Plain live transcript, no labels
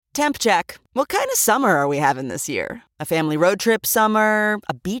Temp check. What kind of summer are we having this year? A family road trip summer?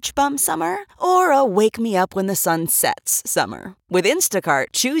 A beach bum summer? Or a wake me up when the sun sets summer? With Instacart,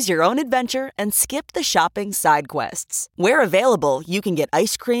 choose your own adventure and skip the shopping side quests. Where available, you can get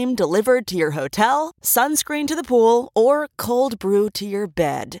ice cream delivered to your hotel, sunscreen to the pool, or cold brew to your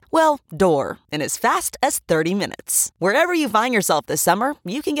bed. Well, door, in as fast as 30 minutes. Wherever you find yourself this summer,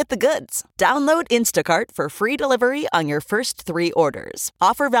 you can get the goods. Download Instacart for free delivery on your first 3 orders.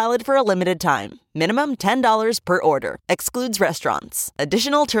 Offer valid for a limited time. Minimum $10 per order. Excludes restaurants.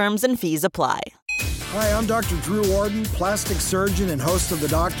 Additional terms and fees apply. Hi, I'm Dr. Drew Ordon, plastic surgeon and host of The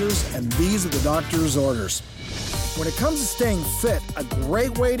Doctors, and these are the doctor's orders. When it comes to staying fit, a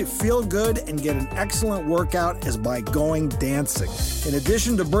great way to feel good and get an excellent workout is by going dancing. In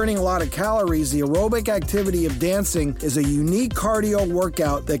addition to burning a lot of calories, the aerobic activity of dancing is a unique cardio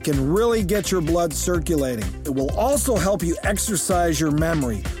workout that can really get your blood circulating. It will also help you exercise your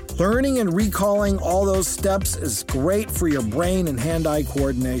memory. Learning and recalling all those steps is great for your brain and hand-eye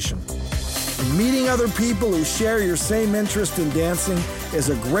coordination. And meeting other people who share your same interest in dancing is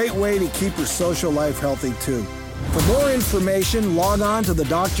a great way to keep your social life healthy too. For more information, log on to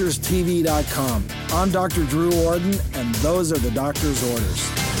thedoctorstv.com. I'm Dr. Drew Ordon, and those are the doctor's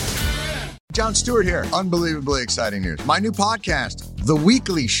orders. Jon Stewart here. Unbelievably exciting news. My new podcast, The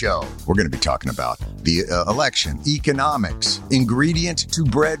Weekly Show. We're going to be talking about the election, economics, ingredient to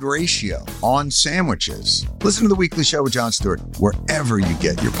bread ratio on sandwiches. Listen to The Weekly Show with Jon Stewart wherever you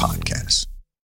get your podcasts.